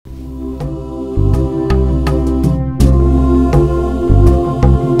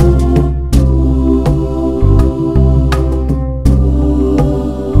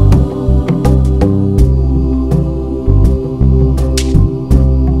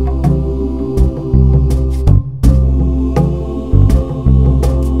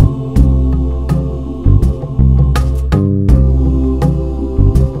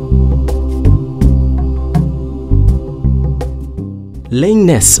Laying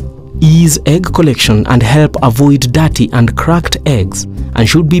nests ease egg collection and help avoid dirty and cracked eggs, and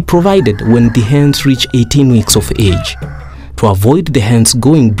should be provided when the hens reach 18 weeks of age. To avoid the hens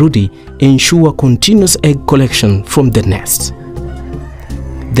going broody, ensure continuous egg collection from the nests.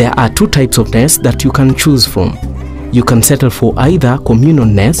 There are two types of nests that you can choose from. You can settle for either communal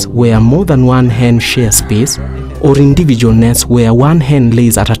nests where more than one hen shares space, or individual nests where one hen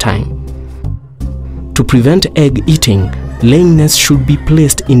lays at a time. To prevent egg eating, laying nests should be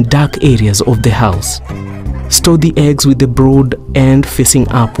placed in dark areas of the house. Store the eggs with the broad end facing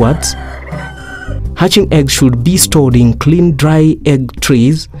upwards. Hatching eggs should be stored in clean, dry egg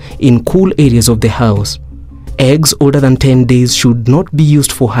trays in cool areas of the house. Eggs older than 10 days should not be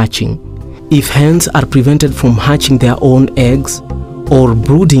used for hatching. If hens are prevented from hatching their own eggs or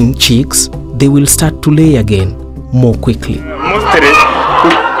brooding chicks, they will start to lay again more quickly. Mostly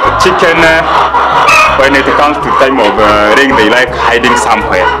chicken, when it comes to time of ring, they like hiding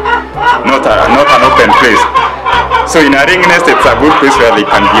somewhere, not an open place. So in a ring nest, it's a good place where they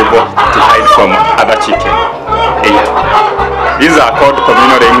can be able to hide from other chicken. These are called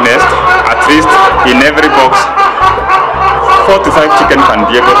communal ring nest. At least in every box, 4 to 5 chicken can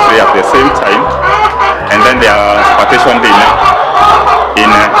be able to lay at the same time, and then they are partitioned in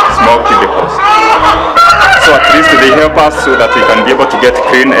small cubicles. So at least they help us so that we can be able to get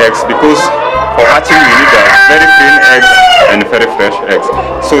clean eggs, because for hatching we need very clean eggs and very fresh eggs.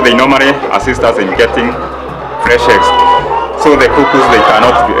 So they normally assist us in getting fresh eggs. So the cuckoos, they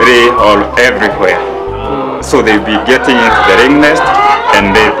cannot lay all everywhere. So they'll be getting into the ring nest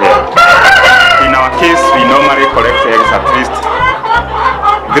and lay there. In our case, we normally collect eggs at least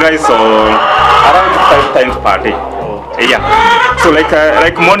thrice or around 5 times per day. Yeah. So like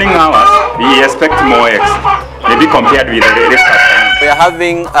morning hours, we expect more eggs, maybe compared with the rest of time. We are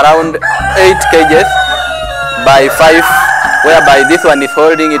having around 8 cages by 5, whereby this one is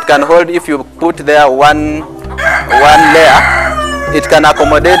holding. It can hold, if you put there one layer, it can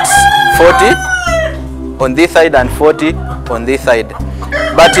accommodate 40 on this side and 40 on this side.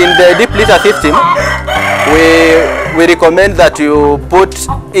 But in the deep litter system, we recommend that you put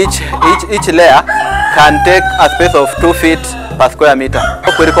each layer can take a space of 2 feet per square meter.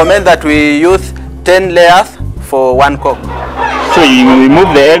 We recommend that we use 10 layers for one cock. So you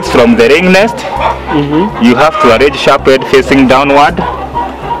remove the eggs from the ring nest. You have to arrange sharp-edge facing downward.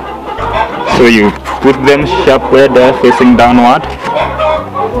 So you put them sharp-edge facing downward.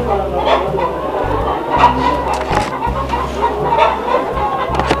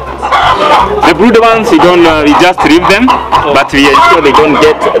 The brood ones, we just leave them, but we ensure they don't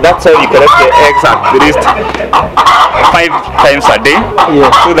get. That's how we collect the eggs at least 5 times a day,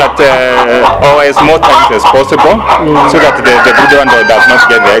 so that or as more times as possible, so that the brood one does not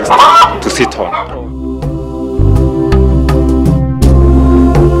get the eggs to sit on.